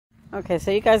Okay,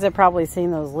 so you guys have probably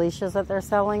seen those leashes that they're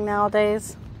selling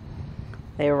nowadays.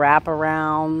 They wrap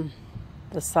around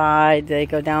the side, they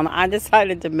go down. I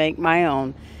decided to make my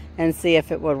own and see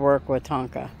if it would work with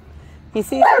Tonka. He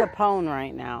sees Capone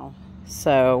right now,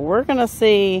 so we're gonna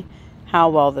see how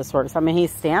well this works. I mean,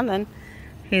 he's standing,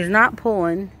 he's not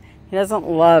pulling. He doesn't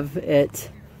love it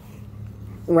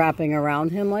wrapping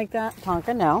around him like that.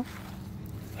 Tonka, no.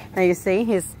 Now you see,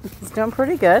 he's doing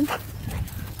pretty good.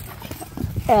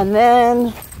 And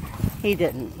then he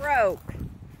didn't. Broke.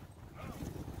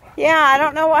 Yeah, I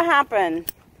don't know what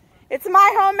happened. It's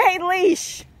my homemade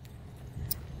leash.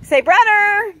 Say,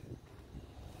 brother.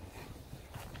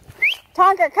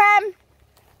 Tonka, come.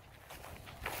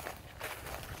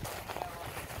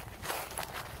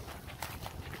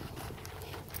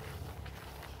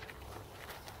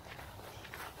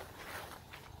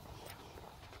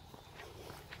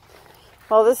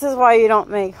 Well, this is why you don't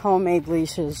make homemade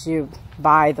leashes. You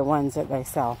buy the ones that they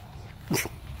sell.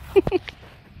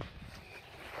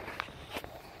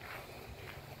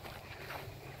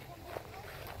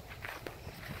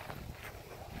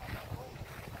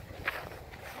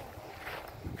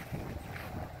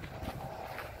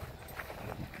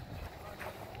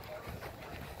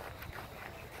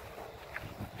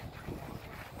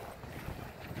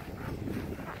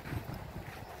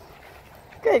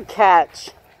 Good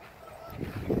catch.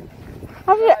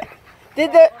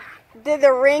 Did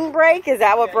the ring break? Is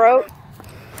that what broke?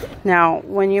 Now,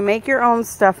 when you make your own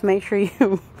stuff, make sure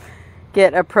you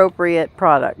get appropriate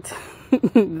product.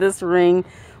 This ring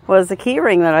was a key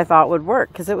ring that I thought would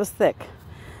work because it was thick.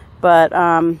 But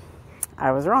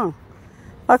I was wrong.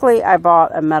 Luckily, I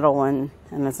bought a metal one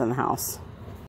and it's in the house.